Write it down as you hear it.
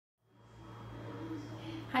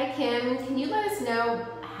Hi Kim, can you let us know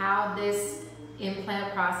how this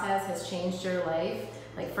implant process has changed your life?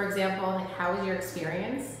 Like for example, how was your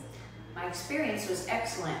experience? My experience was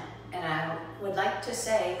excellent, and I would like to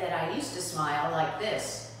say that I used to smile like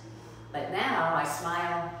this, but now I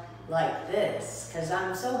smile like this because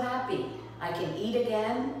I'm so happy. I can eat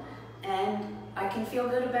again, and I can feel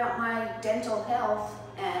good about my dental health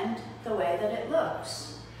and the way that it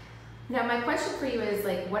looks. Now my question for you is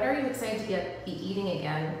what are you excited to be eating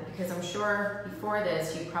again? Because I'm sure before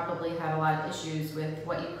this you probably had a lot of issues with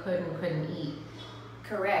what you could and couldn't eat.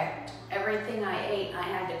 Correct. Everything I ate, I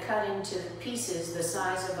had to cut into pieces the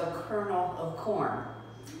size of a kernel of corn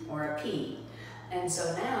or a pea. And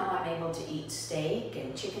so now I'm able to eat steak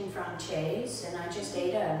and chicken franchise, and I just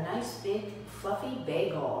ate a nice big fluffy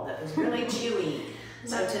bagel that was really chewy.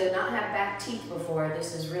 So to not have back teeth before,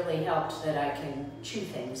 this has really helped that I can chew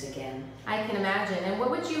things again. I can imagine. And what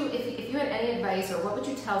would you, if you had any advice, or what would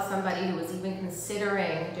you tell somebody who was even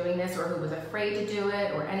considering doing this, or who was afraid to do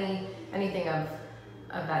it, or anything of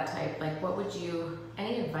that type? What would you,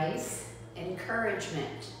 any advice?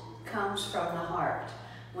 Encouragement comes from the heart.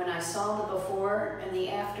 When I saw the before and the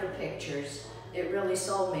after pictures, it really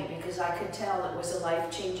sold me because I could tell it was a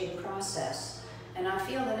life-changing process. And I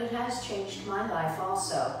feel that it has changed my life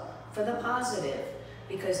also, for the positive,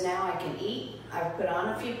 because now I can eat, I've put on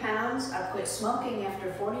a few pounds, I've quit smoking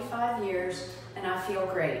after 45 years, and I feel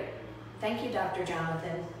great. Thank you, Dr.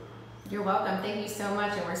 Jonathan. You're welcome. Thank you so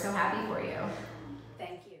much, and we're so happy for you.